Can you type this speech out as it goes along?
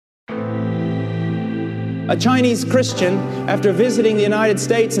A Chinese Christian, after visiting the United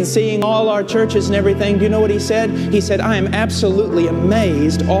States and seeing all our churches and everything, do you know what he said? He said, "I am absolutely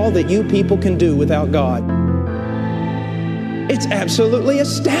amazed all that you people can do without God. It's absolutely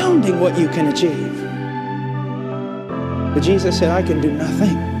astounding what you can achieve." But Jesus said, "I can do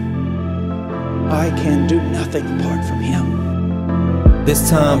nothing. I can do nothing apart from Him."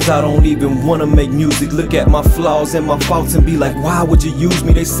 There's times I don't even wanna make music, look at my flaws and my faults and be like, why would you use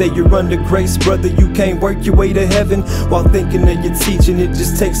me? They say you're under grace, brother, you can't work your way to heaven. While thinking that you're teaching, it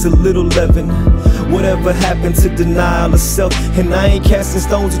just takes a little leaven. Whatever happened to denial of self? And I ain't casting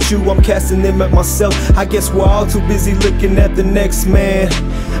stones at you, I'm casting them at myself. I guess we're all too busy looking at the next man.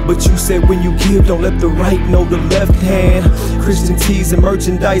 But you said when you give, don't let the right know the left hand. Christian tees and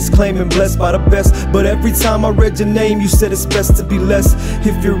merchandise claiming blessed by the best. But every time I read your name, you said it's best to be less.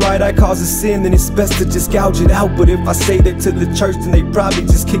 If you're right, I cause a sin, then it's best to just gouge it out. But if I say that to the church, then they probably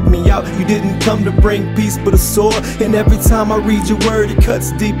just kick me out. You didn't come to bring peace but a sword. And every time I read your word, it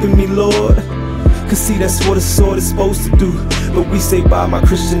cuts deep in me, Lord. Cause see, that's what a sword is supposed to do. But we say buy my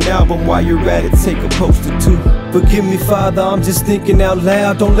Christian album, while you're at it, take a poster too. Forgive me, Father, I'm just thinking out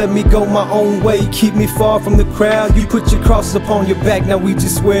loud. Don't let me go my own way, keep me far from the crowd. You put your cross upon your back, now we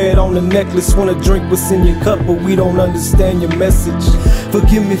just wear it on the necklace. Wanna drink what's in your cup, but we don't understand your message.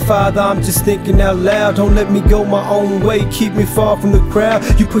 Forgive me, Father, I'm just thinking out loud. Don't let me go my own way, keep me far from the crowd.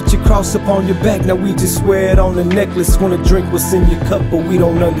 You put your cross upon your back, now we just wear it on the necklace. Wanna drink what's in your cup, but we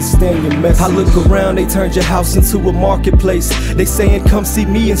don't understand your message. I look around, they turned your house into a marketplace. They saying come see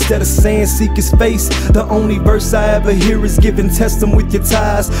me instead of saying seek His face. The only verse I ever hear is giving test them with your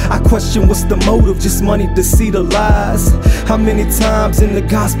ties. I question what's the motive, just money to see the lies. How many times in the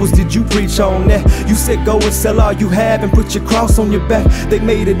Gospels did you preach on that? You said go and sell all you have and put your cross on your back. They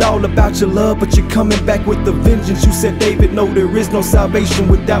made it all about your love, but you're coming back with a vengeance. You said David, no, there is no salvation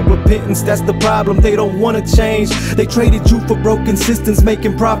without repentance. That's the problem, they don't want to change. They traded you for broken systems,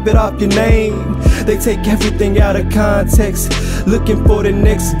 making profit off your name. They take everything out of context, looking for the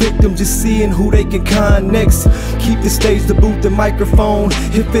next victim, just seeing who they can con next. Keep the stage, the booth, the microphone.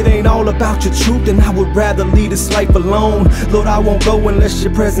 If it ain't all about your truth, then I would rather leave this life alone. Lord, I won't go unless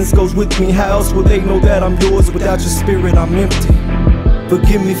your presence goes with me. How else will they know that I'm yours? Without your spirit, I'm empty.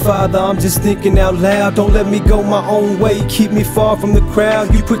 Forgive me, Father, I'm just thinking out loud. Don't let me go my own way, keep me far from the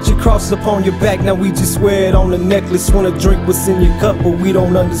crowd. You put your cross upon your back, now we just wear it on the necklace. Wanna drink what's in your cup, but we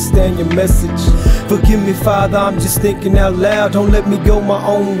don't understand your message. Forgive me, Father, I'm just thinking out loud. Don't let me go my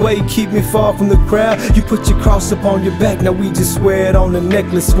own way, keep me far from the crowd. You put your cross upon your back, now we just wear it on the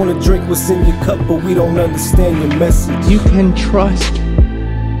necklace. Wanna drink what's in your cup, but we don't understand your message. You can trust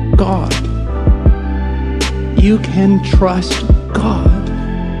God. You can trust God.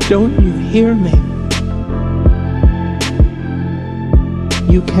 Don't you hear me?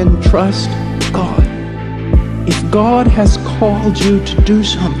 You can trust God. If God has called you to do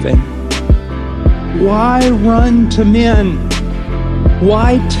something, why run to men?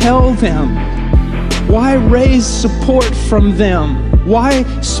 Why tell them? Why raise support from them? Why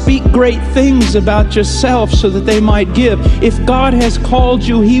speak great things about yourself so that they might give? If God has called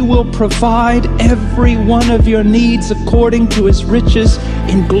you, He will provide every one of your needs according to His riches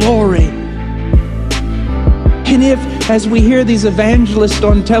in glory. And if, as we hear these evangelists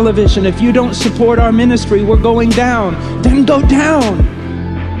on television, if you don't support our ministry, we're going down, then go down.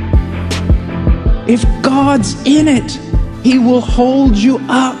 If God's in it, He will hold you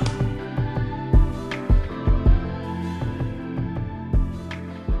up.